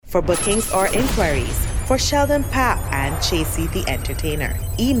For bookings or inquiries for Sheldon Papp and Chasey the Entertainer,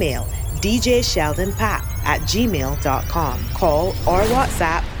 email djsheldonpapp@gmail.com. Call or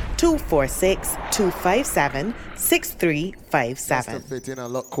WhatsApp 246-257-6357. Just to fit in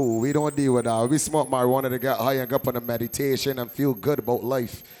and look cool. We don't deal with that. We smoke marijuana to get high and go up on a meditation and feel good about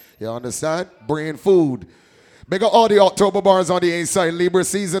life. You understand? Brain food. Big up all the October bars on the inside. Libra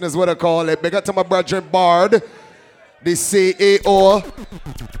season is what I call it. Big up to my brethren Bard, the CEO.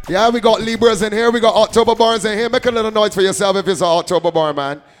 Yeah, we got Libras in here. We got October bars in here. Make a little noise for yourself if it's an October bar,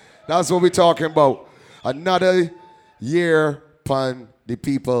 man. That's what we're talking about. Another year upon the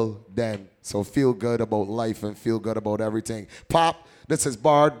people then. So feel good about life and feel good about everything. Pop, this is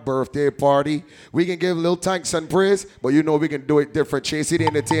Bard birthday party. We can give little thanks and praise, but you know we can do it different. Chasey the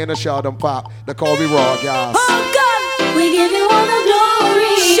Entertainer, Sheldon Papp, the Colby Raw, guys. Oh God, we give you all the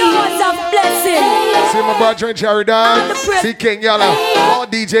glory. Show us a blessing. See my brother Jerry Dan, see King Yellow, all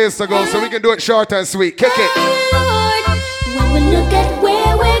DJs to go, so we can do it short and sweet. Kick it. Lord, when we look at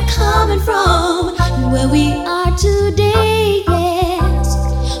where we're coming from, and where we are today, yes,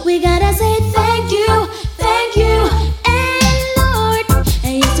 we gotta say thank you, and Lord,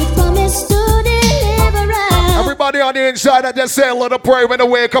 and yes, you promised to deliver us. Everybody on the inside, I just say a little prayer when I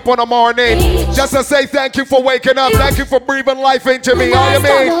wake up in the morning. Just to say thank you for waking up, thank you for breathing life into me. All you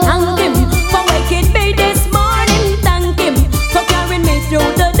mean? Thank him for waking me this morning. Thank him for carrying me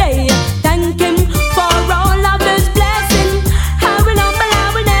through the day. Thank him for all of his blessings. I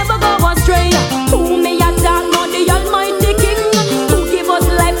will never go astray. Who may attack not the Almighty King, who give us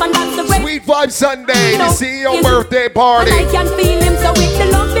life and that's the breath. Sweet Vibe Sunday, the CEO birthday party. And I can feel him so with the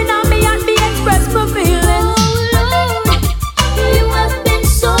love in me and be expressed for feeling. Oh Lord, you have been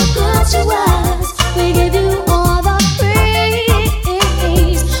so good to us. We give you all the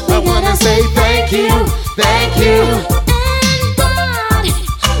praise. I wanna say thank you. And God,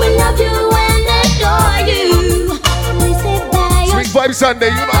 we love you and adore you. We say bye. Sweet Vibe Sunday,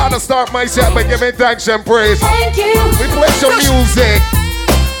 you know how to start my set by giving thanks and praise. Thank you. We play some music.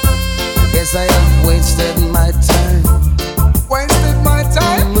 Guess I have wasted my time.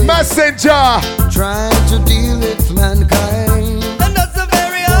 Messenger. Trying to deal with mankind. And that's a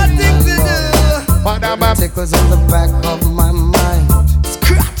very hard thing to do. Tickles in the back of my mind.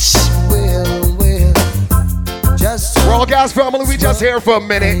 Scratch. Will. Just Raw Gas family, we just here for a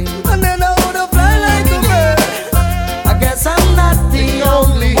minute. And then I would have fly like a bird. I guess I'm not the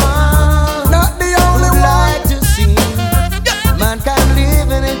only one. Not the only who'd one. like to see mankind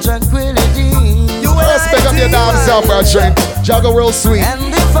living in tranquility. Let's pick up your damn self, brethren. Juggle real sweet.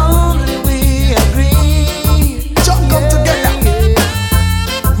 And if only we agree, Come together.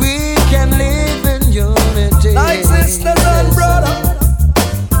 we can live in unity. Like sisters and brothers.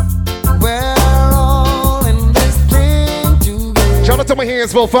 We're all in this thing together. Shout out to my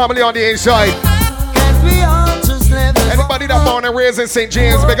Hainesville family on the inside. Can't we all just live in Anybody that born and raised in St.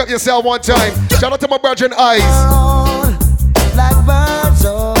 James, pick up yourself one time. Shout out to my brethren Eyes. like birds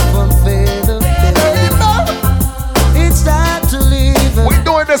of unfaded feather. It's time to leave. We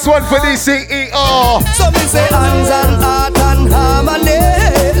doing this one for the CEO. So me say hands and heart and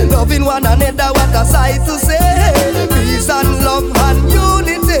harmony, loving one another, what a sight to say. Peace and love and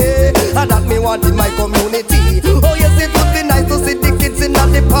unity, and that me want in my community. Oh yes, it would be nice to see the kids in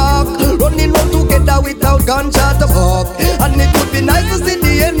the park, running round together without gunshot to pop. And it would be nice to see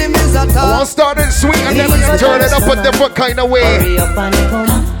the enemies attack. I want to start it sweet and then we can turn it up a different kind of way. Hurry up and come,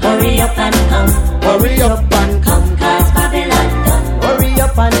 hurry up and come, hurry up and come, cause Babylon done. Hurry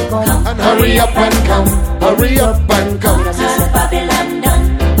up and come, and hurry up and come, hurry up and come, cause Babylon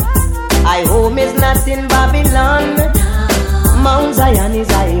done. I home is not in Babylon, Mount Zion is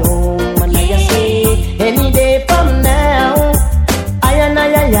I home. And I say, any day from now,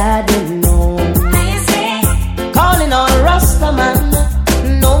 I didn't know. Calling on Rastaman,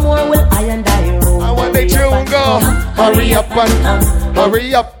 no more will I and I roam. I want the tune go. Hurry up and come,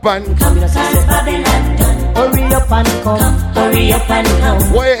 hurry up and come, Cause Babylon done. Hurry up and come, Hurry up and come.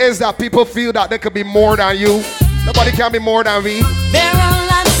 Why is that people feel that they could be more than you? Nobody can be more than me. There are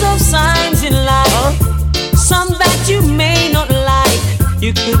lots of signs in life, some that you may not like.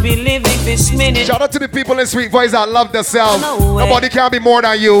 You could be living this minute. Shout out to the people in Sweet Voice that love themselves. No way. Nobody can be more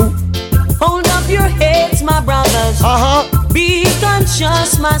than you. Hold up your heads, my brothers. Be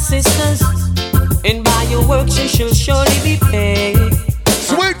conscious, my sisters. And by your works you shall surely be paid.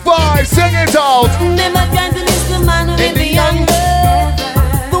 Sweet Voice, sing it out. Never gentleness the man with the anger,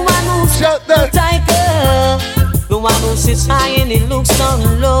 the one who's the tiger, the one who sits high and he looks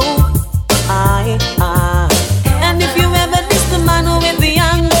down low. And if you ever miss the man with the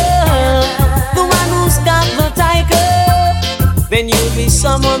anger, the one who's got the tiger, then you'll be so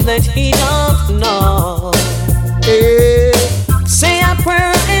someone that he don't know. Say a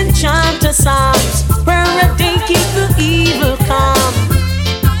prayer and chant a psalms. Prayer a day keep the evil calm.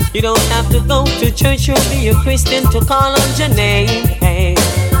 You don't have to go to church or be a Christian to call on your name. Hey.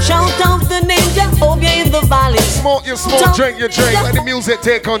 Shout out the name Jehovah in the valley. Smoke your smoke, drink your drink. Let the music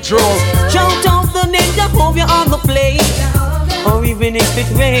take control. Shout out the name Jehovah on the plate. Or even if it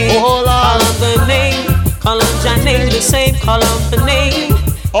rains, call on the name. Call on your name the same. Call on the name.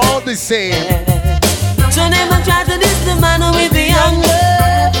 All the same. So never try to diss the man with the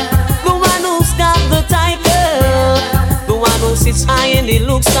anger. The one who's got the title. The one who sits high and he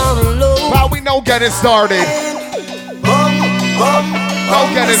looks down low. Well, we know get it started. Now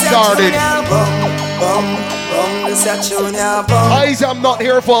get it started. I'm not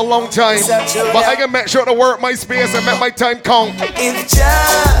here for a long time, but I can make sure to work my space and make my time count. If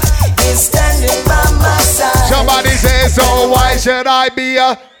Jah is standing by my side, somebody says, so why should I be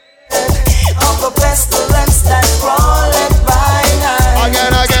a of a pestilence that crawleth by night?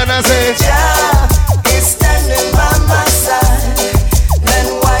 Again, I say, Jah is standing by my side,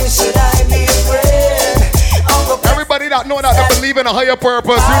 then why should I be afraid? Everybody that know that they believe in a higher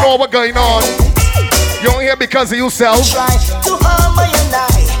purpose, you know what's going on. You don't here because of yourself. Try to harm I and I,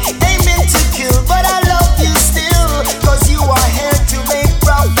 aiming to kill, but I love you still, cause you are here to make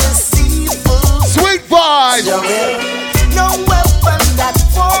prophecy full. Sweet vibes. No weapon that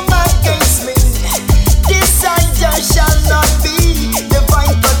form against me, desire shall not be.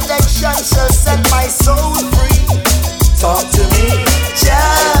 Divine protection shall set my soul free. Talk to me.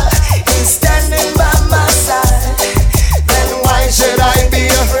 Jah is standing by my side, then why should I be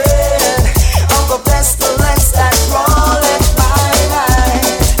afraid of a pestilence that crawleth by night?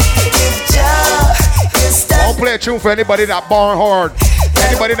 If Jah is standing. I'll play a tune for anybody that born hard.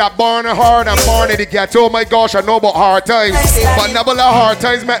 Anybody that born hard and born in the ghetto. Oh my gosh, I know about hard times, but never let hard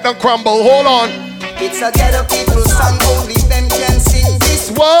times make them crumble. Hold on. It's a ghetto people song, only them can sing this.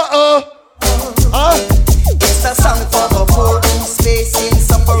 What? It's a song for the poor who's facing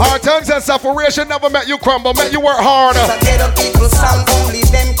suffering. Hard times and separation never make you crumble, make you work harder. It's a ghetto people song, only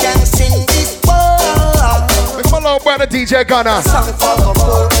them can sing this. Look at my little brother DJ Gunner. A song for the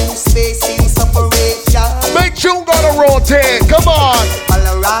poor who's facing separation. Make you gotta rotate, come on.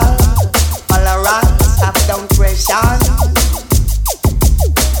 Polaroid, stop down pressure.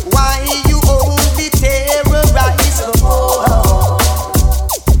 Why you only terrorize the poor?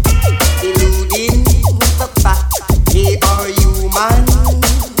 Eluding the fact they are human,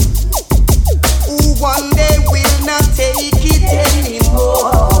 who one day will not take it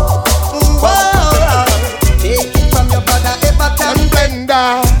anymore. Whoa. Take it from your brother Everton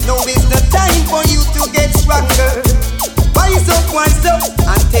Blender. Now is the time for you to get stronger. Wise up,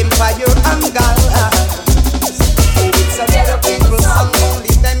 and temper your anger. Oh, it's a ghetto people song,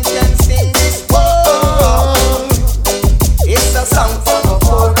 only them can sing this. Whoa. It's a song for the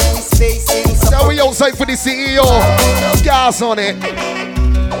poor who is facing some. Now we outside for the CEO. Gas on it.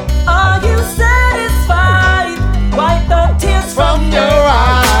 Are you satisfied? Wipe the tears from your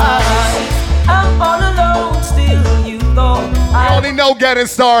eyes. I'm all alone, still you go. I only know getting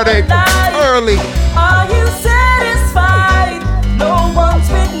started early. Are you satisfied? No one's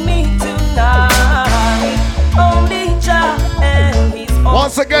with me tonight. Only Jah and His own.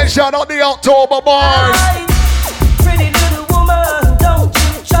 Once again, shout out the October bars. Pretty little woman, don't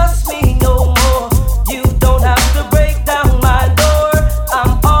you trust me no more? You don't have to break down my door.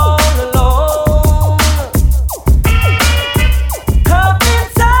 I'm all alone. Come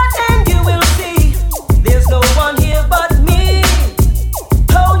inside and you will see there's no one here but me.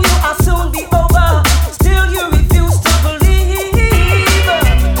 Told you I'll soon be over, still you refuse to believe.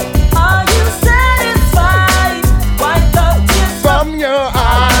 Are you satisfied? Wipe the tears from your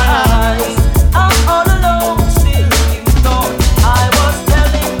eyes. I'm all alone, still you thought I was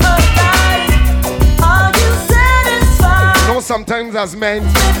telling a lie. Are you satisfied? You know, sometimes as men,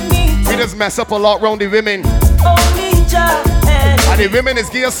 we just mess up a lot around the women. Only Jah And the women is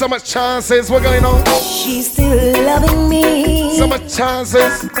giving us so much chances. What's going on? She's still loving me. So much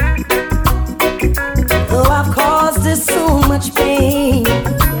chances. Though I've caused her so much pain.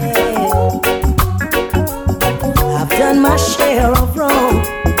 Yeah. I've done my share of wrong.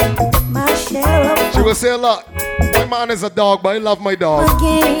 My share of She will say a lot. My man is a dog, but I love my dog.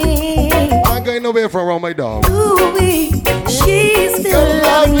 again. I ain't going nowhere from around my dog. Ooh-wee, she's still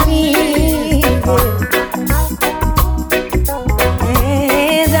loving me.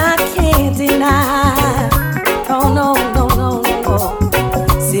 And I can't deny. Oh no, no, no,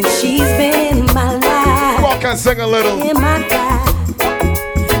 no. Since she's been in my life. Walk and sing a little. In my life,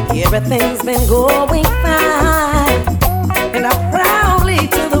 everything's been going fine. And I proudly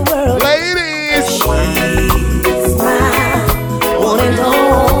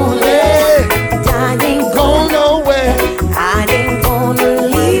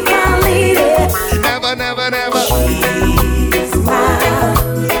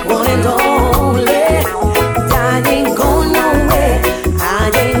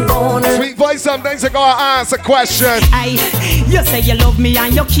answer question. You say you love me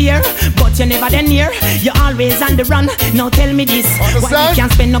and you care, but you never then near. You always on the run. Now tell me this. Understand? Why you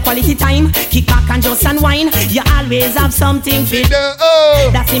can't spend no quality time? Kick back and just unwind. You always have something fit.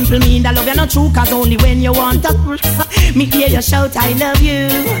 That simple mean that love you not true, cause only when you want to me hear you shout I love you.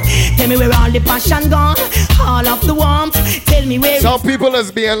 Tell me where all the passion gone, all of the warmth. Tell me where. Some people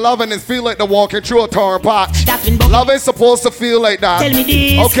is being loving and feel like they're walking through a torn patch. That's been love is supposed to feel like that. Tell me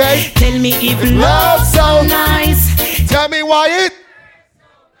this. Okay? Tell me if love's so nice. Tell me why it.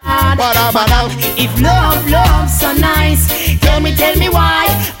 If love's so nice, tell me why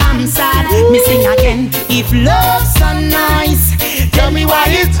I'm sad. Me sing again. If love's so nice, tell me why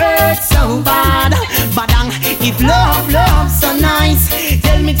it hurts so bad. Badang. If love's so nice,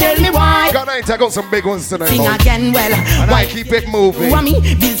 tell me why. I got some big ones tonight. Sing again, well, and why I keep it moving? Who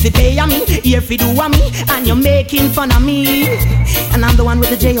me? Bills to pay me, here fi do me, and you're making fun of me, and I'm the one with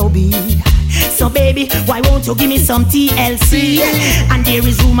the J.O.B. So baby, why won't you give me some TLC? And there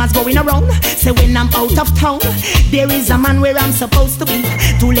is rumors going around, say when I'm out of town, there is a man where I'm supposed to be.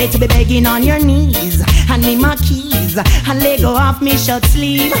 Too late to be begging on your knees. Hand me my keys and let go off me shirt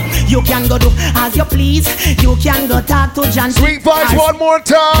sleeve. You can go do as you please. You can go talk to John. Sweet vibes one more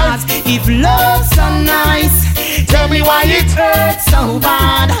time. If love's so nice, tell me why it hurts so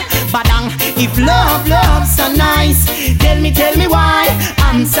bad. Badang. If love's so nice, tell me why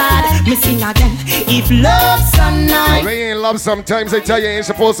I'm sad. Me sing again. If love's so nice. When you ain't love sometimes they tell you ain't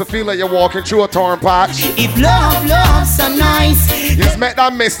supposed to feel like you're walking through a torn patch. If love's so nice. You just make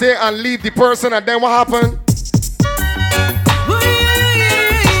that mistake and leave the person, and then what happened?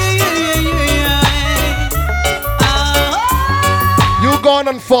 You gone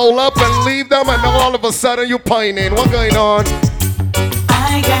and fold up and leave them, and now all of a sudden you pining. What's going on?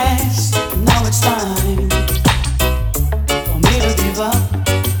 I guess now it's time for me to give up.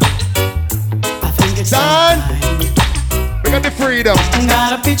 I think it's time. We got the freedom.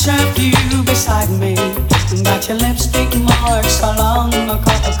 Got a picture of you beside me. Got your lipstick marks along a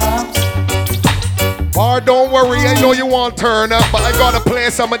couple cups. Bar, don't worry, I know you won't turn up, but I gotta play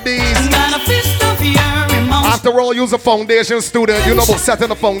some of these. Got a fist of your emotions. After all, you're a foundation student, you know about setting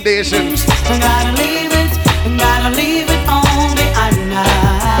the foundation. Gotta leave it on behind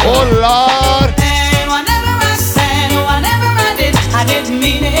now. Oh Lord. And whatever I said, whatever I did, I didn't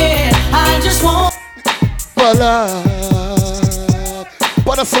mean it. I just want for love.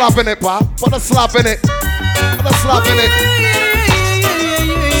 Put a slap in it, Pop. Put a slap in it. Put a slap in it.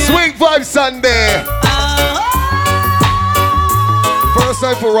 Swing Vibe Sunday. First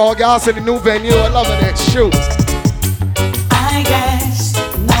time for Raw Gas in the new venue. I'm loving it. Shoot. I guess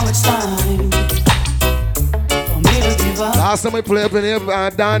now it's time for me to give up. Last time we played up in here,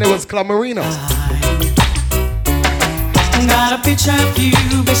 down it was Club Marina. Got a picture of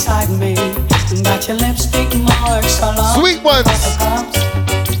you beside me. Got your lipstick marks along. Sweet ones.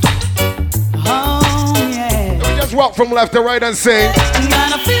 Oh yeah. We just walk from left to right and sing.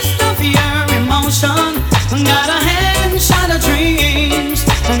 Got a fist of your emotion. Got a handshot of dreams.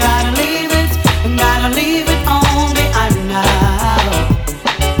 Gotta leave it on behind now.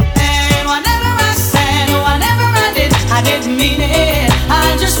 And whatever I said, whatever I did, I didn't mean it.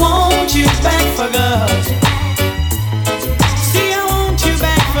 I just want you back for good. See, I want you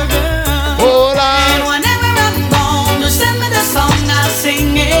back for good. Hold on. And whenever I'm gone, just send me the song, I'll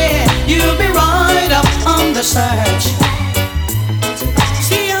sing it. You'll be right up on the search.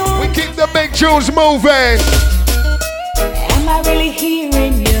 See, we keep the big tunes moving. Am I really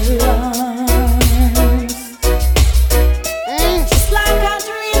hearing your lungs? Just like I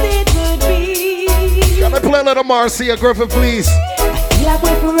dreamed it would be. Can I play a little Marcia Griffin, please? I feel like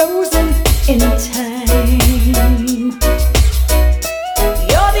we're frozen in time.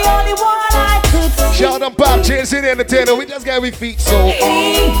 You're the only one I could see. Shout out Pop, JC the Entertainer. We just got we feet so.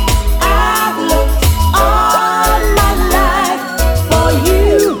 Hey, I've looked all my life for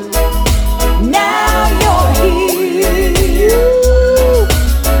you. Now you're here.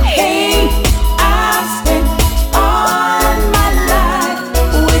 Hey, I've spent all my life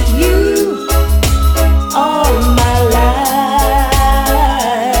with you. All my life.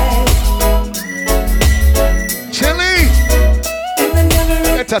 Chili.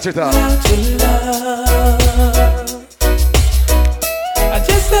 Can't touch it up. I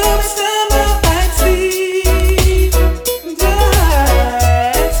just don't stand my backseat.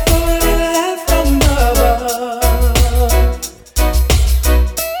 Just for a little life from above.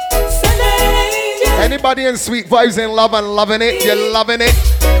 Anybody in Sweet Vibes in love and loving it? You're loving it.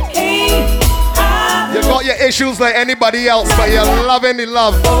 You got your issues like anybody else, but you're loving the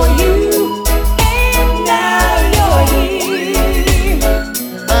love. For you, and now you're here.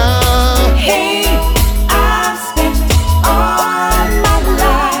 Hey, I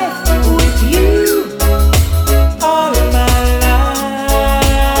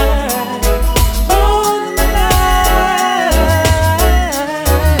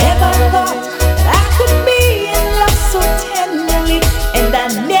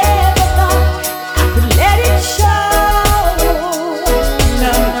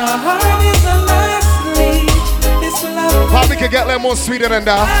can get a little more sweeter than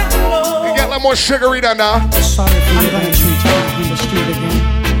that. You can get a little more sugary than that. Sorry if I'm gonna treat you in the street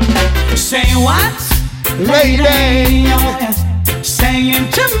again. Say what? Lady,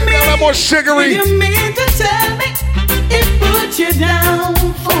 saying to me, a little more sugary. You mean to tell me it put you down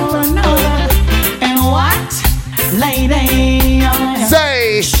for another? And what? Lady,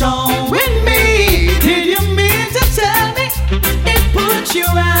 say, showing me, did you mean to tell me it put you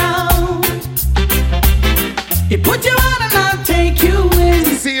out? It put you out and I'll take you in.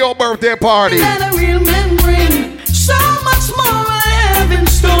 See your birthday party. And a real memory. So much more I have in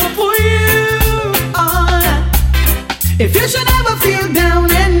store for you. If you should ever feel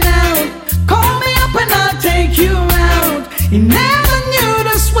down and out, call me up and I'll take you out. You never knew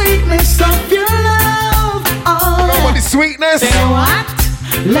the sweetness of your love. Know the sweetness? Say what?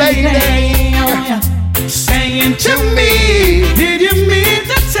 Lady, saying to me, did you mean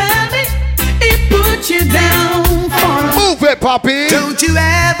to tell me it put you down for? Move it, Poppy. Don't you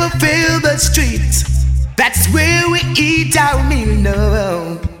ever feel the streets? That's where we eat our meal,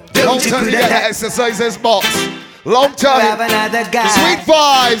 no. Long time you gotta exercise this box. Long time. Sweet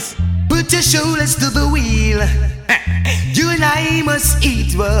vibes. Put your shoulders to the wheel. You and I must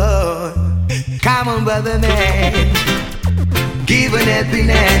eat, boy. Come on, brother man. Give an helping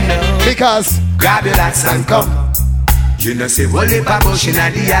hand. Because grab your lights and come. You know, say, hold it up, pushing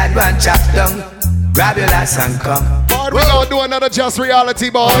at the yard, one chop down. Grab your lights and come. But we gonna do another Just Reality,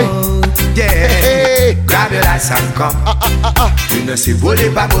 boy. Yeah. Hey. Grab your lights and come. You know, say, hold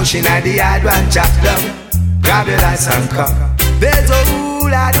it up, pushing at the yard, one chop down. Grab your lights and come. There's a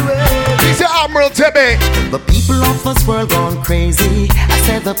rule out the way. He's the Admiral Tibby. The people of this world gone crazy. I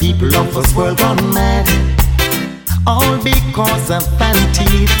said the people of this world gone mad. All because of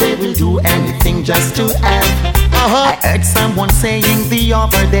vanity. They will do anything just to have. I heard someone saying the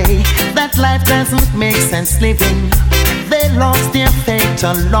other day that life doesn't make sense living. They lost their faith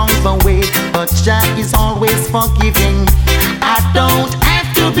along the way, but Jah is always forgiving. I don't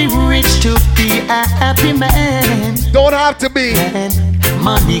have to be rich to be a happy man. Don't have to be.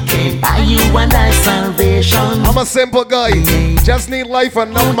 Money can't buy you and I salvation. I'm a simple guy. Just need life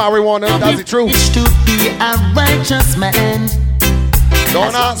and no marijuana. That's the truth. Rich to be a righteous man.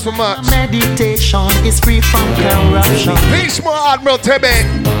 Don't ask for much. Meditation is free from corruption. Reach more, Admiral Tibby.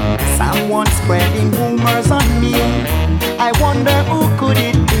 Someone spreading rumors on me. I wonder who could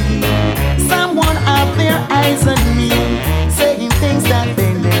it be? Someone have their eyes on me, saying things that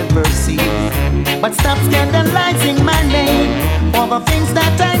they never see. But stop scandalizing my name for the things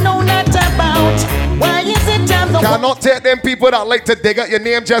that I know not about. Why is it time the cannot take them people that like to dig out your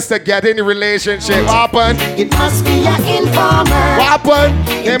name just to get in the relationship? What happened? It must be an informer. What happened?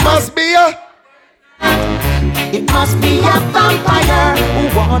 It must be a. It must be a vampire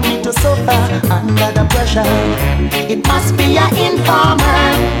who want me to suffer under the pressure. It must be an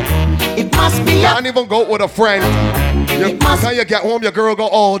informer. It must be a. Can't even go with a friend. When you get home, your girl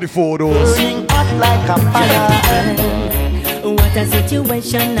got all the photos. Burning hot like a fire. What a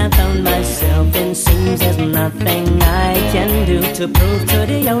situation I found myself in. Seems there's nothing I can do to prove to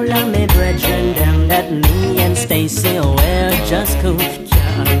the old me brethren them that me and Stacy we're just cool.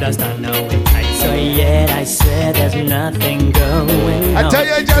 Can't understand how it tight, so yet I swear there's nothing going on. I tell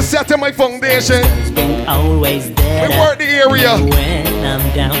you, I just set to my foundation. It's been always there. We work the area. When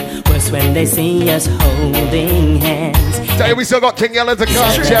I'm down, worse when they see us holding hands. Tell you, we still got King Yella to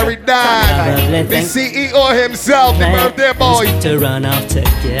come. Jerry Dad, the CEO himself, the birthday boy. To run off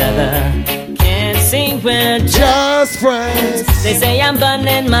together. Can't sing, we're just friends. They say I'm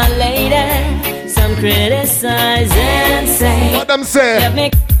burning my lady. Some criticize and say. What them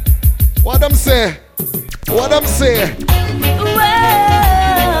say? What them say? What them say?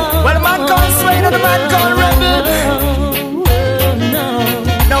 Well, the man called Sway, the man called Rebel.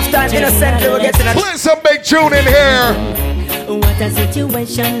 Enough time innocent, we're getting a. Play some big tune in here. What a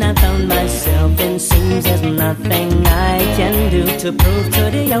situation I found myself in. Seems there's nothing I can do to prove to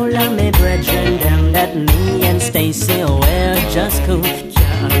the old me brethren them that me and Stacy we're just cool.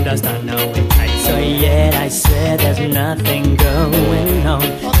 Can't understand how it tight, so yet I swear there's nothing going on.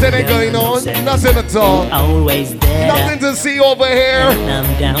 Nothing going on, nothing at all. Always there. Nothing to see over here. When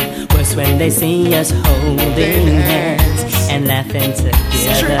I'm down, worse when they see us holding hands and laughing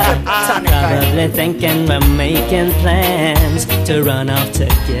together. Probably thinking we're making plans to run off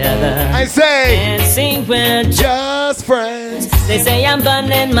together. I say, and sing we're just friends. They say I'm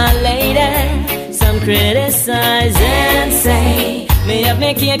burning my lady. Some criticize and say me up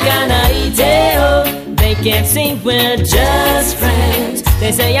me cake and I eat it. Oh, they can't sing we're just friends.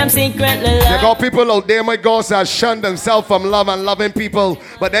 They say I'm secretly They loved. got people out there, my God, that shun themselves from love and loving people.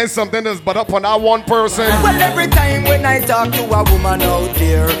 But then something is but up on that one person. Well, every time when I talk to a woman out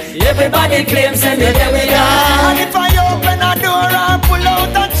there, Everybody claims that me there we and go. if I open a door and pull out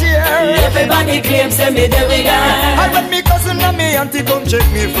a chair, Everybody claims that me there we go. and when me cousin and me auntie come check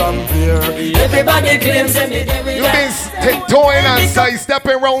me from here, Everybody claims that me there we You go. been tiptoeing and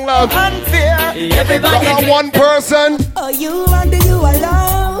sidestepping round love. unfair. Everybody Got that one person. Oh, you and you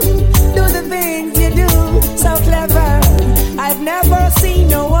alone do the things you do so clever. I've never seen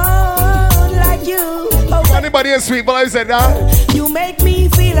no one like you. Oh, Anybody in Sweet Vibes said that? you make me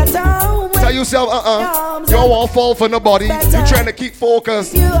feel at home. Tell yourself, you don't want to fall for nobody. You trying to keep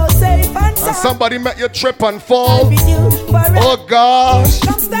focused. You are safe and And sound. somebody met you trip and fall. With you forever. Oh gosh.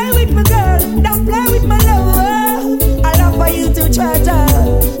 Don't stay with my girl. Don't play with my love. I love for you to treasure.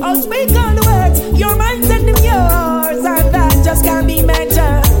 I'll speak on the words. Your mind's and them yours. And that just can't be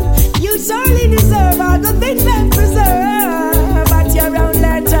measured. You surely deserve all the things that preserve at your own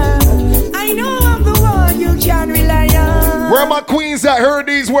letter. I know I'm the one you can rely on. Where are my queens that heard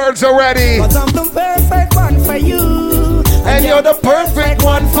these words already? But I'm the perfect one for you. And you're the perfect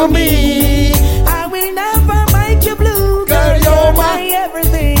one for me. I will never make you blue. Girl, you're my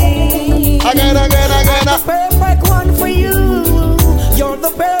everything. Again. I'm the perfect one for you. You're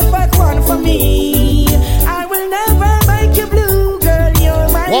the perfect one for me. I will never make you blue, girl. You're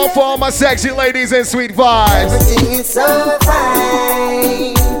my One for all my sexy ladies and Sweet Vibes. Everything is so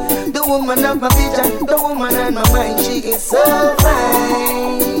fine. The woman of my vision, the woman on my mind, she is so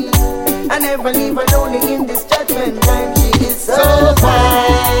fine. I never leave her lonely in this judgment time. She is so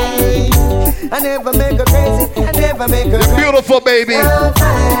fine. I never make her crazy. I never make her You're beautiful, baby. so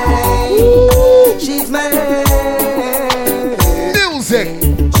fine. She's mine. Music.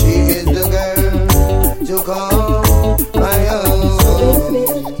 She is the girl to call my own.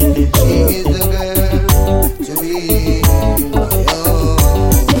 She is the girl to be my own.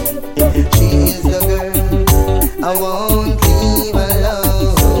 She is the girl I won't leave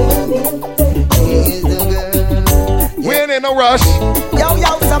alone. She is the girl. We ain't in a rush. Yo,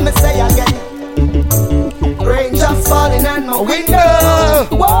 some say again. Rain just falling on my window.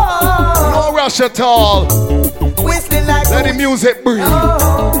 Whoa. No rush at all. Whistling like Let the music breathe.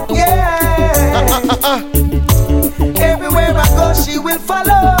 oh, yeah. Everywhere I go, she will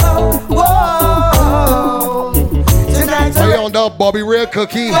follow. Whoa. Tonight, I on the Bobby Real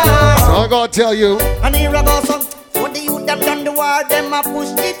Cookie. So I gotta tell you. and here I go, son. For the youth them done the war, them a push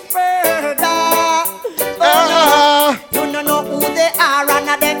it further. Oh, no. You don't know who they are, and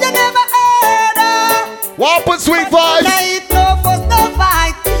of them you never heard of. What put Sweet Vibes? Tonight, no fuss, no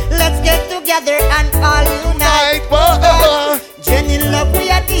fight. Let's get together and all unite. Jenny love we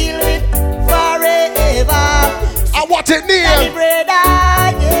are deal with forever. I want it near. Brother,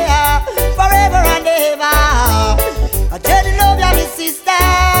 yeah, forever and ever. Jenny love you, my sister,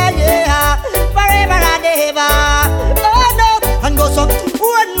 yeah, forever and ever. Oh no, and go some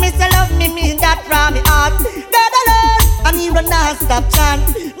when me say love me mean that from me heart. God alone, and even not stop chant.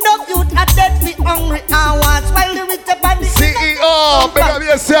 No youth are dead, we hungry and want while the rich up and the CEO, big up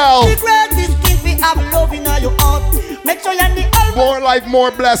yourself. the greatest gift we have love in your heart. Make sure you're the More life,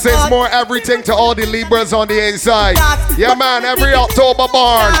 more blessings, more everything to all the Libras on the inside. Yeah, man, every October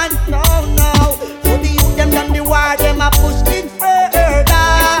born. No, no. For the youth, them done the war, them a push it further.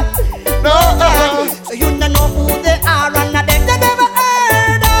 No, So you don't know who they are, and of them they never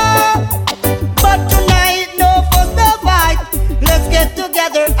heard of. But tonight, no fuss, no fight. Let's get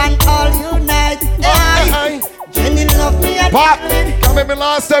together and all unite. Hey, Jenny love me and Pop, remember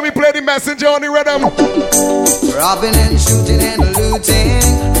last time we played the Messenger on the rhythm? robbing and shooting and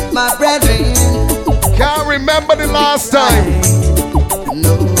looting, my brethren. Can't remember the last time.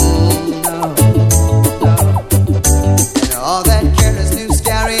 No. And all that careless news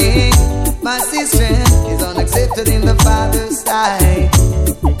carrying, my sister is unaccepted in the Father's sight.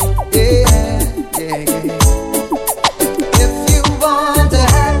 Yeah. If you want a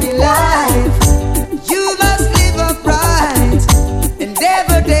happy life, you must live upright.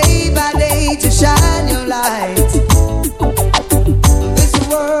 Endeavor day by day to shine your light. This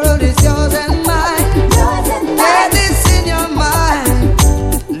world is yours and mine. Get this in your mind.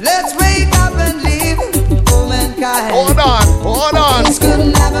 Let's wake up and live for mankind. Hold on. Things could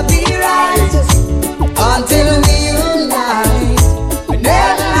never be right until we unite. We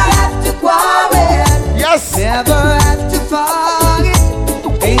never have to quarrel. Yes. Never have to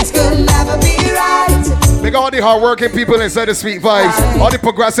forget. Things could never be right. Big all the hardworking people inside the Sweet Vibes. All the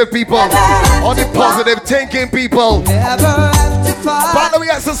progressive people. All the positive thinking people. Partner, we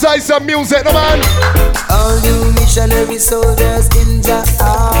exercise some music, no man. All you missionary soldiers in the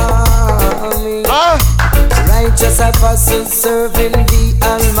army. Righteous apostles serving the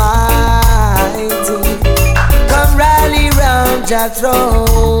Almighty. Come rally round your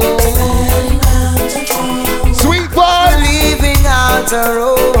throne. Sweet Vibes. Leaving out a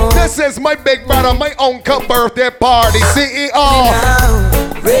road. This is my big brother, my uncle birthday party. CEO.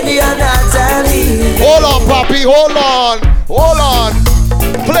 Ready or not, Natalie. Hold on, Poppy. Hold on. Hold on.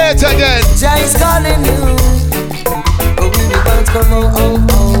 Play it again. Jah is calling you. Oh, we don't come on.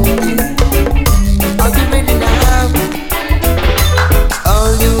 Are you ready now?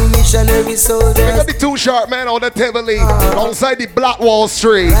 All you missionary soldiers. We got the Too Sharp man on the table alongside the Black Wall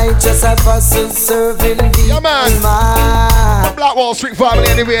Street. Righteous apostles serving the man. Black Wall Street family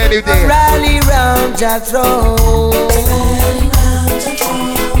anyway, any day. Rally round your throne.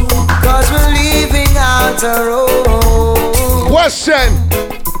 Cause we're leaving out a road. Question.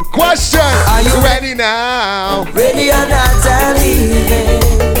 Are you ready now? Ready or not, I'm leaving.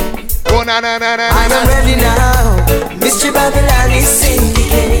 Oh, na. I'm ready now. Mystery Babylon is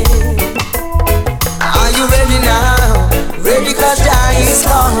singing. Are you ready now? Ready cause Jah is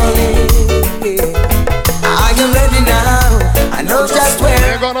calling. Are you ready now? I know just where.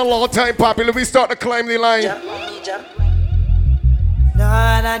 We're gone a long time, Poppy. We start to climb the line.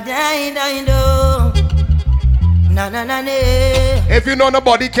 If you know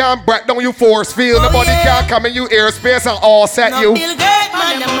nobody can break down you force field, nobody can come in you airspace and all set you. Bill Great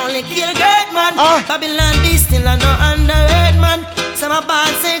man, them only kill great man. Babylon be still a no underrated man. Some a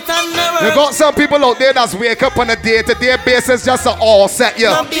bad Satan never. You got some people out there that's wake up on a day-to-day basis just to all set you.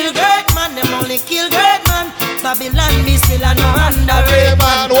 No Bill Great man, them only kill great man. Babylon be still a no underrated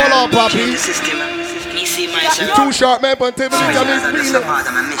man. Hold on, Poppy. You Too Sharp man, but tell me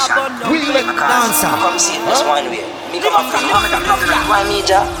wheel it. Dancer.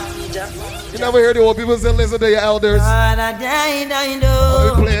 You never heard the old people say listen to your elders. Oh,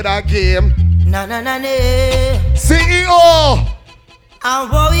 we play that game. CEO.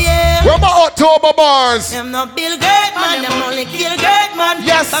 Where my October bars? Them no Bill Great man, them only kill great man.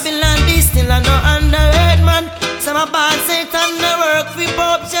 Yes. Babylon be still a no underrated man. Some a bad Satan no work for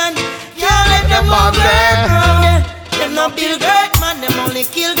option. Can't let them move around. Them no Bill Great man, them only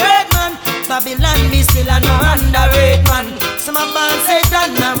kill great man. Babylon be still a no underrated man. Some a bad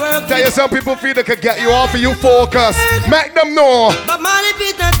Satan no work. Tell you some people feel they could get you off of you focus. Make them know. But Molly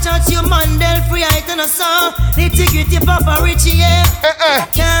Peter touch you Mandel free height and a song. Nitty-gritty Papa Richie, yeah.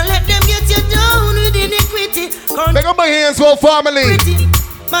 Can't let them get you down with iniquity. Make up my hands for family.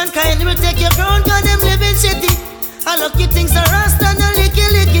 Mankind will take your crown cause them living shitty. I look you things are rust and a licky.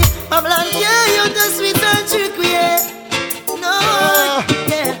 Babylon, yeah, you the sweet and trick, yeah. No,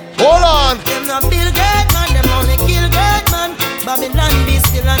 yeah. Hold on. Them not Bill Great man, them only kill great man. Babylon be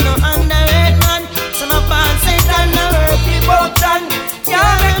still a no underrated man. Some of bad Satan no work devotion.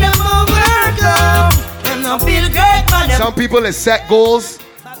 Can't let them overcome. Them not Bill Great man. Some people is set goals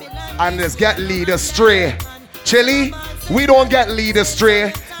and just get lead astray. Chili, we don't get lead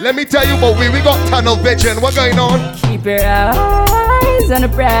astray. Let me tell you about we got tunnel vision. What going on? Keep your eyes on the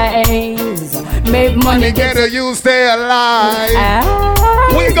prize. Make money, get a you stay alive.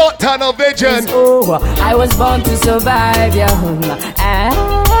 We got tunnel vision. Oh, I was born to survive, yeah.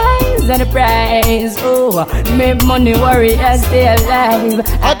 Eyes on the prize. Oh, make money, warriors stay alive.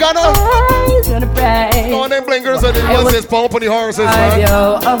 I got eyes on the prize. On them blinkers and the horses, pump on the horses,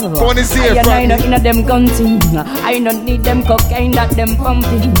 man. Funny see it from I know in them gun thing. I don't need them cocaine that them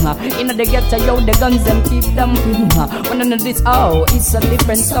pumping. In the ghetto, yo, the guns them keep dumping. When I know this, oh, it's a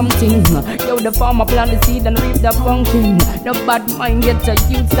different something. Yo, the farmer plant the seed and reap the pumpkin. No bad mind get a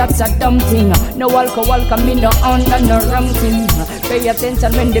youth, that's a dumb thing. No alcohol come in, no under, no rum thing. Pay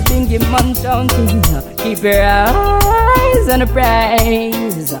attention when the bingy man counting. Keep your eyes on the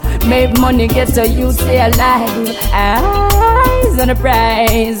prize. Make money, get a youth, stay alive. Eyes on the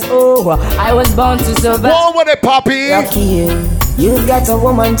prize. Oh, I was born to survive. What with it, Poppy? Lucky you got a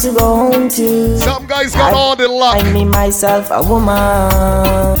woman to go home to. Some guys got all the luck. I me myself a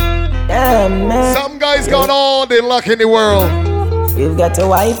woman. Yeah, man. Some guys got all the luck in the world. You've got a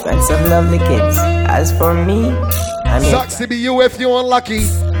wife and some lovely kids. As for me, sucks to be you if you're unlucky.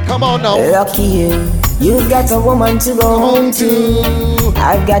 Come on now. Lucky you've got a woman to go home to.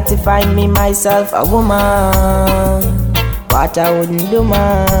 I've got to find me myself a woman. What I wouldn't do,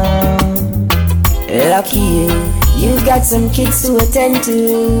 man. Lucky you've got some kids to attend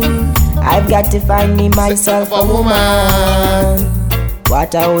to. I've got to find me myself a woman.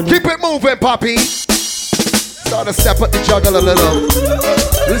 What I would keep it moving, Poppy. Start to step up the juggle a little.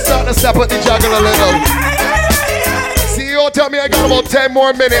 We start to step up the juggle a little. CEO tell me I got about 10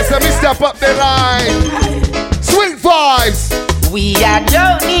 more minutes. Let me step up the line. Sweet vibes. We have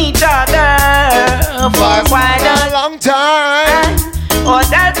known each other for quite a long time. Oh,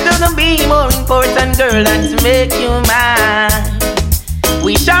 that's gonna be more important, girl, than to make you mine.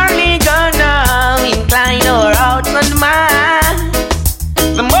 We surely gonna incline our hearts and minds.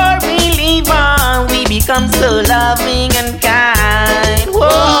 The more we live on, we become so loving and kind.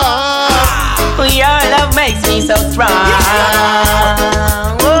 Whoa. Your love makes me so strong.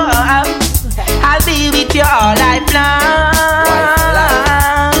 Whoa. I'll be with you all life long,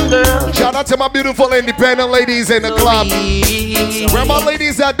 girl. Shout out to my beautiful independent ladies in the club. Where my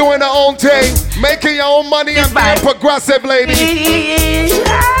ladies are doing their own thing, making your own money and being progressive ladies.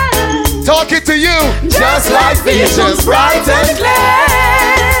 Talking to you, just like visions, bright and clear.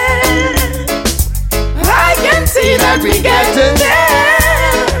 I can see that we getting there.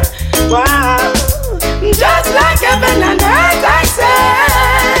 Wow, just like heaven and earth, I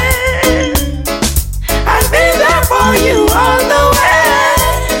say. I'll be there for you all the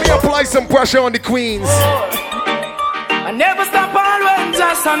way. Let me apply some pressure on the queens. I never stop always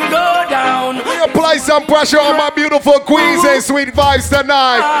just and go down. Let me apply some pressure on my beautiful queens and sweet vibes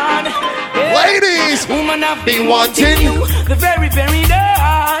tonight. Ladies, woman, I've been wanting you the very, very day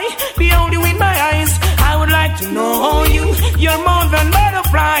I behold you in my eyes. I would like to know you. You're more than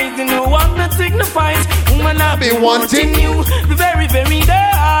butterflies. You know what that signifies. Woman, I've been wanting you the very, very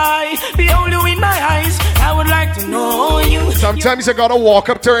day I behold you in my eyes. I would like to know you. Sometimes you gotta walk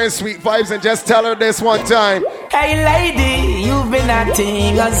up to her in sweet vibes and just tell her this one time. Hey lady, you've been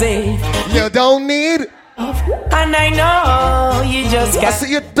acting as if you don't need. And I know you just got. I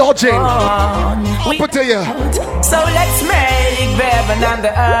see you dodging. Put to you. So let's make heaven and the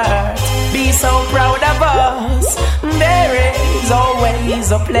earth be so proud of us. There is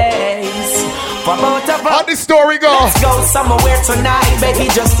always a place for both of us. How the story go? Let's go somewhere tonight, baby,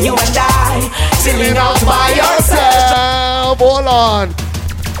 just you and I, chilling out by yourself. Hold on.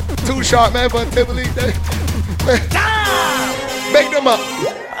 Too sharp, man, but make them up.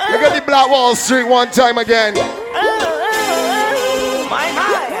 Look at the Black Wall Street one time again.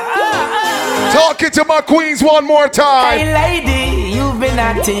 Talking to my queens one more time. Hey lady, you've been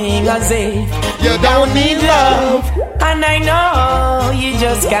acting as if you don't need love. And I know you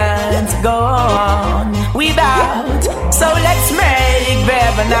just can't go on without. So let's make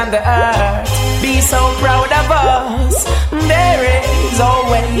heaven and the earth be so proud of us. There is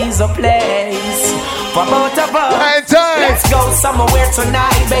always a place for both of us. Let's go somewhere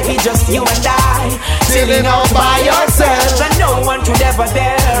tonight, baby, just you and I, chilling out by yourself. And no one could ever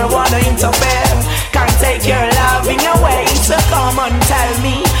dare wanna interfere. Can't take your loving away. So come on, tell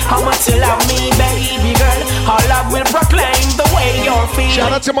me how much you love me, baby girl. Our love will proclaim the way you're feeling.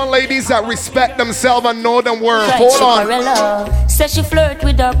 Shout out to my ladies that respect themselves and know them worth. Hold on. Says she flirt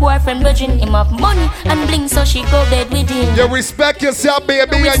with her boyfriend, grudging him of money and bling, so she go bed with him. You respect yourself,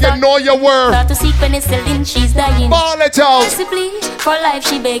 baby, and you know your worth. Start to seek penicillin, she's dying. Ball it out. Possibly for life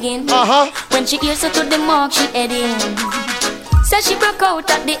she begging. When she hears her to the mark, she heading. Says she broke out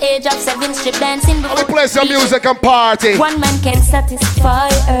at the age of 7, strip dancing. Let me play some music and party. One man can satisfy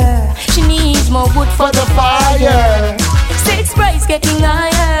her. She needs more wood for the fire. 6 price getting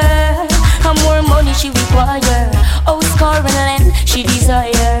higher. And more money she require. House, car and land she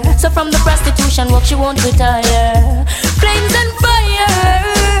desire. So from the prostitution work she won't retire. Flames and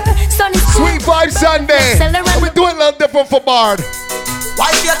fire. Sun is Sweet Vibe Sunday. Let me do a little different for Bard.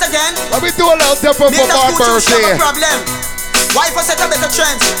 Wife yet again? Let me do a little different for Bard birthday. Wife has set a better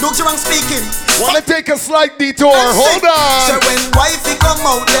trend. Look, you wrong speaking. Wanna take a slight detour? Hold on. So when wifey come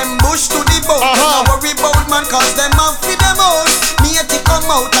out, them bush to the boat. Don't worry about man, cause them have feed them out. Me a tick come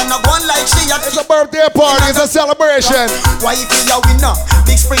out and I one like she a It's a birthday party, it's a celebration. Wifey a winner,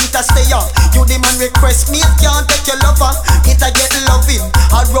 big sprinter stay up. You the man request me, can't take your lover. It a get loving,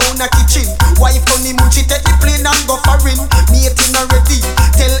 around a kitchen. Wife on the moon, she take the plane and go foreign. Me a thing already,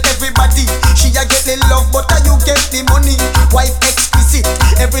 tell everybody. She a get the love, but you get the money. Wife exquisite,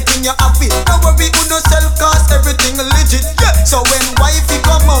 everything you have it. Don't worry, who no sell cause everything legit. Yeah. So when wifey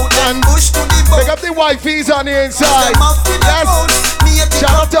come out and push to the boat. Pick up the wifeys on the inside. Yes.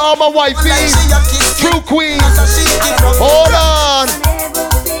 Shout out to all my wifeys. True queens. Hold on.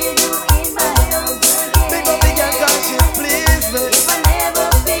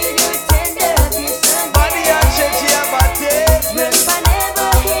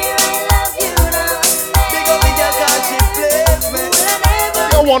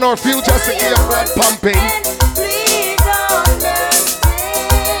 One or few just to hear blood pumping.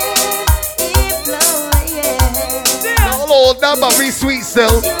 older, but we sweet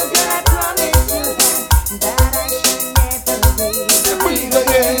still.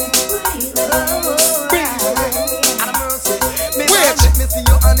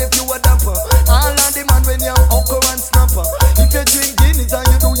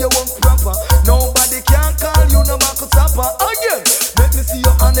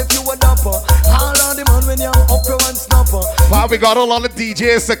 Wow, we got a lot of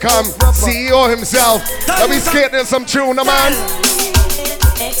DJs to come. CEO himself. Let me skate in some tune, man.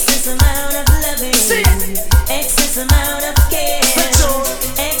 Excess amount of loving, excess amount of care,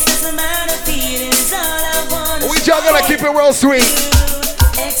 excess amount of feeling is all I want. We just gonna keep it real sweet.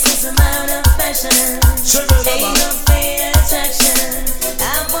 Excess amount of passion, ain't no fair attraction.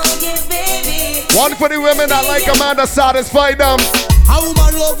 I won't give, baby. One for the women that like a man to satisfy them. A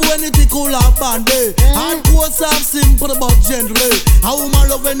woman love when it cool up and day. Hardcore soft, simple but gently. A woman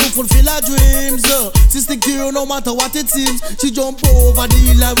love when you fulfill her dreams. She stick to you no matter what it seems. She jump over the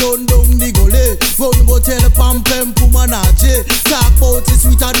hill and run down the gully. Run go tell a pam pam pumanache. Talk about it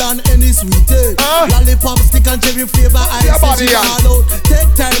sweeter than any sweetie. Lollipop stick and cherry flavor ice. She all out.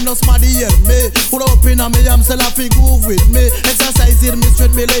 Take time, no smarty hear me. Put up in a me, I'm still a fig move with me. Exercise it, me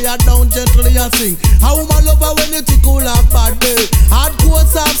straight me lay her down gently and sing. A woman love her when it cool up and day. Hardcore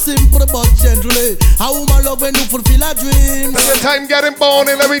soft, simple but gently. A woman love when you fulfill her dreams. Take your time getting born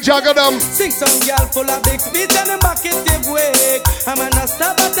and let me juggle them. Sing some girl full of big speech and them bucket give wake. I'm a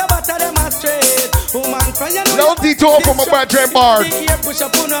stop at the butter them a straight. Woman cry and no detour from a brethren bar. Here push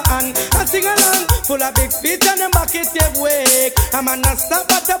up on her hand and sing along. Full of big speech and them bucket give wake. I'm a stop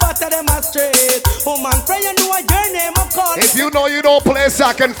at the butter them a straight. Woman cry and know your name of call. If you know you don't play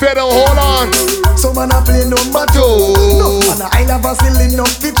second fiddle, hold on. Some man a play number 2. No man I love a silly no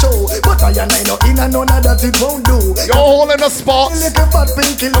show. But I know in and none of that it won't do. You're holding the spot.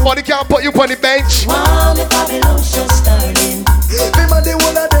 Nobody can't put you on the bench. Wow, the Babylon's just starting. Everybody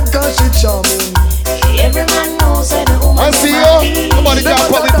one of them cause she charming. Every man knows that the woman. I see you. Nobody can't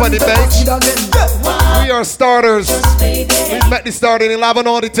put you on the bench. We are starters. We've met the starting in 11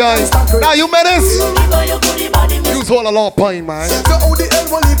 all the time. Now you met us. Use all a lot of pain, man. Saw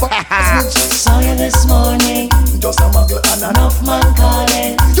you this morning. Just a muggle and enough man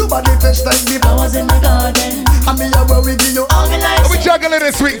calling. You body fresh like the flowers in the garden. And me a worry give you all my life. We juggling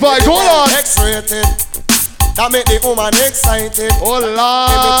this sweet vibes. Hold on. X-rated. That make the woman excited. Oh Lord.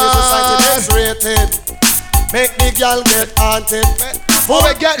 X-rated. Make the girl get haunted. Oh,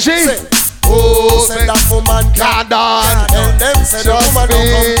 we get she. Oh, say that woman can't dance. Tell them say the woman don't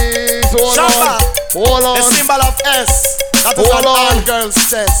come. Hold on. The symbol of S. That is on all girls'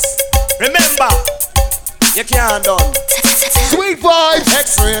 chest. Remember, you can't done. Sweet vibes.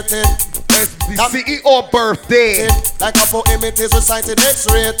 X-rated. It's the CEO birthday. Like a poem it is recited.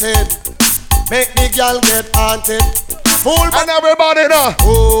 X-rated. Make the girl get haunted. Fool and everybody know.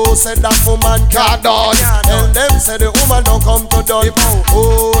 Oh, said that woman can't done. Tell them say the woman don't come to done.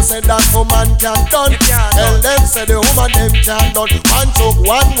 Oh, said that woman can't done. Tell them say the woman them can't done. One took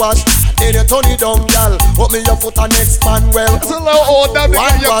one wash, then you turn it down, girl. Put me your foot and next man well. It's a little old that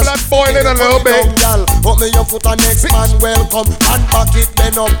because your blood boiling a little bit. Put me your foot and next man welcome. And back it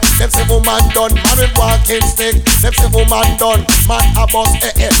then up. Them say woman done. Man with walking stick. Them say woman done. Man a boss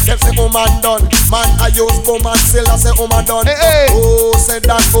Them say woman done. Man I use woman still I say woman done. Oh, said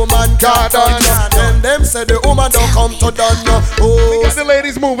that woman can't done. Then them say the woman don't come to done. Oh, because the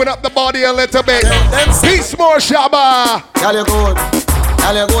ladies moving up the body a little bit. Peace more Shabba. Girl you good.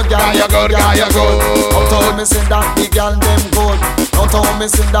 Girl you good. Girl you good. Girl you good. Don't tell me say that the girl them good. Don't tell me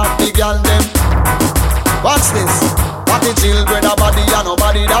say that the girl them. Watch this. What the chill with a body and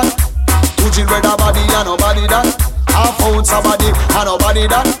nobody that. Two chill with a body and nobody that. Half ounce a body and nobody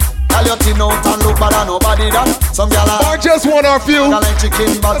that. Tell your tin out and look bad and nobody that. Some gyal or just one or few. Like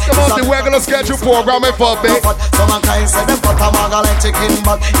chicken back. Let's come on the regular schedule programming for a bit. Some kind say them put a maga like chicken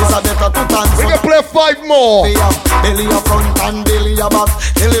back. It's a better to dance. We can play 5 more. Belly a front and belly a back.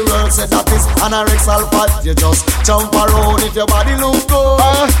 Belly world said that is anorexal fat. You just jump around if your body look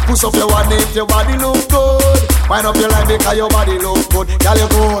good. Push up your one if your body look good. Wind up your line because your body look good. Gyal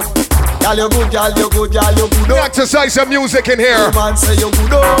you good. Girl, you good, girl, you good, girl, you good. Exercise some music in here. Man say you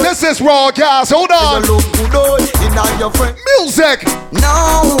good. This is raw gas. Hold on. You look good. In your friend. Music.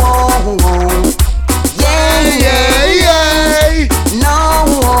 No. Yeah. No.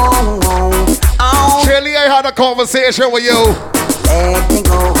 Shelly, I had a conversation with you. Let me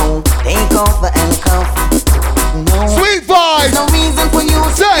go. Take off and cuff. No. Sweet vibes. No reason for you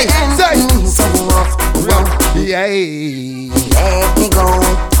to say. So rough. Yeah. Let me go.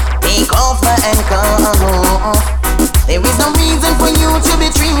 Take off the handcuff. There is no reason for you to be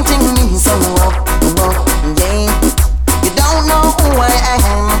treating me so rough, yeah. You don't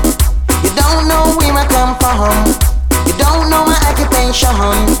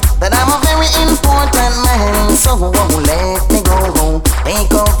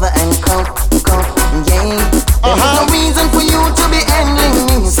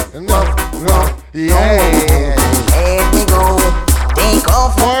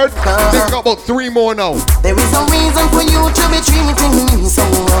about 3 more now. There is no reason for you to be treating me so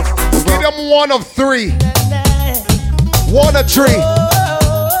rough. Give them 1 of 3. 1 of 3.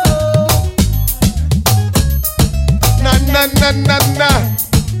 Na na na na na.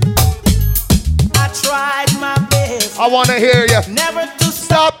 I tried my best. I wanna hear you. Never to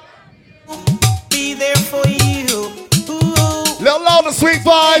stop. Be there for you. Little louder, sweet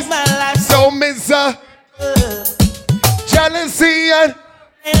vibes. So Mizza. Jealousy and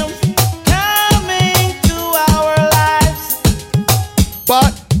coming to our lives.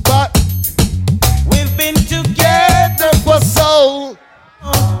 But we've been together for so.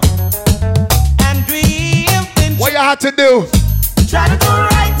 And we've been. What you had to do? Try to do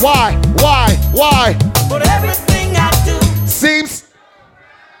right. Why? But everything I do seems.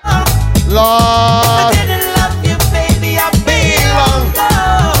 Lord. I didn't love you, baby. I belong.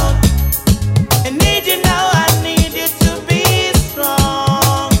 I need you now. I need you to be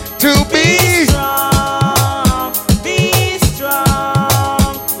strong. Be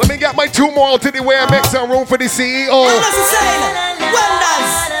strong. Let me get my 2 more out to the way and make some room for the CEO. Wonders,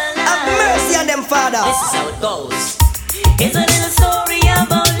 have mercy on them, Father. This is how it goes. It's a little story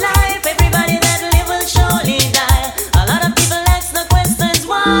about life. Everybody that live will surely die. A lot of people ask the questions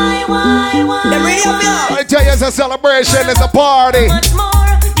why? I tell you, it's a celebration, it's a party.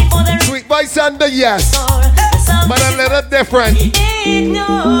 Sweet Vice and the yes, but a little different.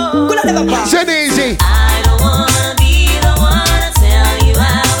 Shanizi. I don't wanna be the one to tell you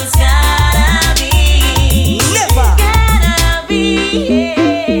how it's gotta be. Never. Gotta be.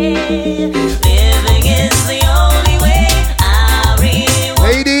 Living is the only way. I really want.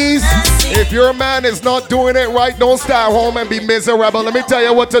 Ladies, if your man is not doing it right, don't stay at home and be miserable. Let me tell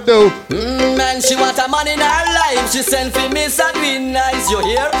you what to do. Man, she want a man in her life. She send for me something nice, you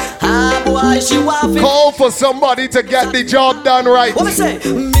hear? Ah, boy, she want call for somebody to get the job done right. What me say?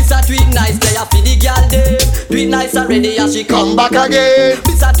 Miss a tweet nice, they a for the girl dem. Tweet nice already, and she come back again.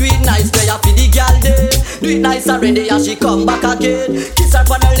 Miss a tweet nice, they a for the girl dem. Tweet nice already, and she come back again. Kiss her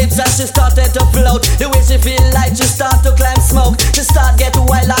on her lips and she started to float. The way she feel like she start to climb smoke. She start get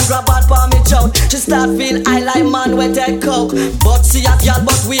wild and grab on for me choke. She start feel I like man with a coke. But she a girl,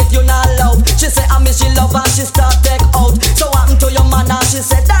 but wait, you not love. She say I miss she love and she start take out. So what happened to your man and she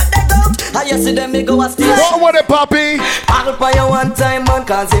said that they out. I yesterday me go a steal. What with it, Poppy? I'll buy you one time man,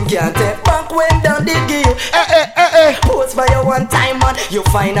 cause him can't take back when down the gear. Post for you one time man, you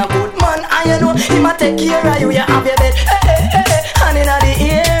find a good man and you know him a take care of you, you have your bed. Hand in the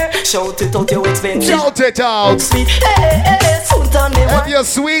ear, shout it out, you expensive. Shout it out. Sweet, soon turn the one. If you're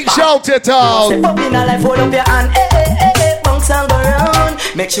sweet, shout it out. Step up in a life, hold up your hand, bounce and go round.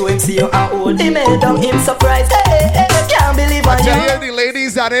 Make sure him see you and hold him head down, him surprise. Can't believe I tell you, the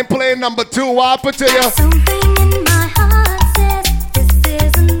ladies that ain't playing number 2, what happened to you? Something in my heart says this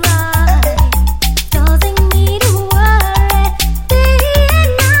isn't right. Causing me to worry.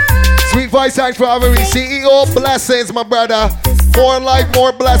 Sweet Vice Act for having me. CEO blessings, my brother. More life,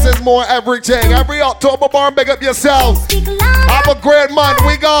 more blessings, more everything. Every October bar, big up yourself. Have a great month.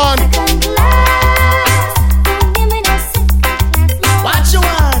 We gone. What you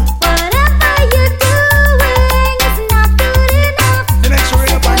want? Whatever you're doing is not good enough. You make sure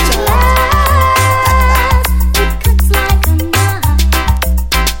you're a bunch of It cuts like a knife.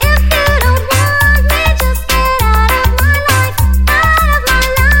 If you don't want me, just get out of my life.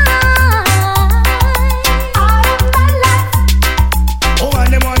 Out of my life. Oh, and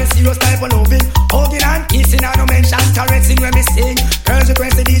them wanna see us type of loving, hugging and kissing and no mention caressing when we sing. Girls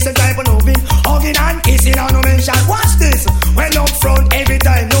request a decent type of loving, hugging and kissing and no mention. Watch this, well up front every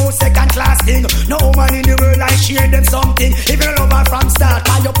time, no second class thing. No woman in the world I share them something. If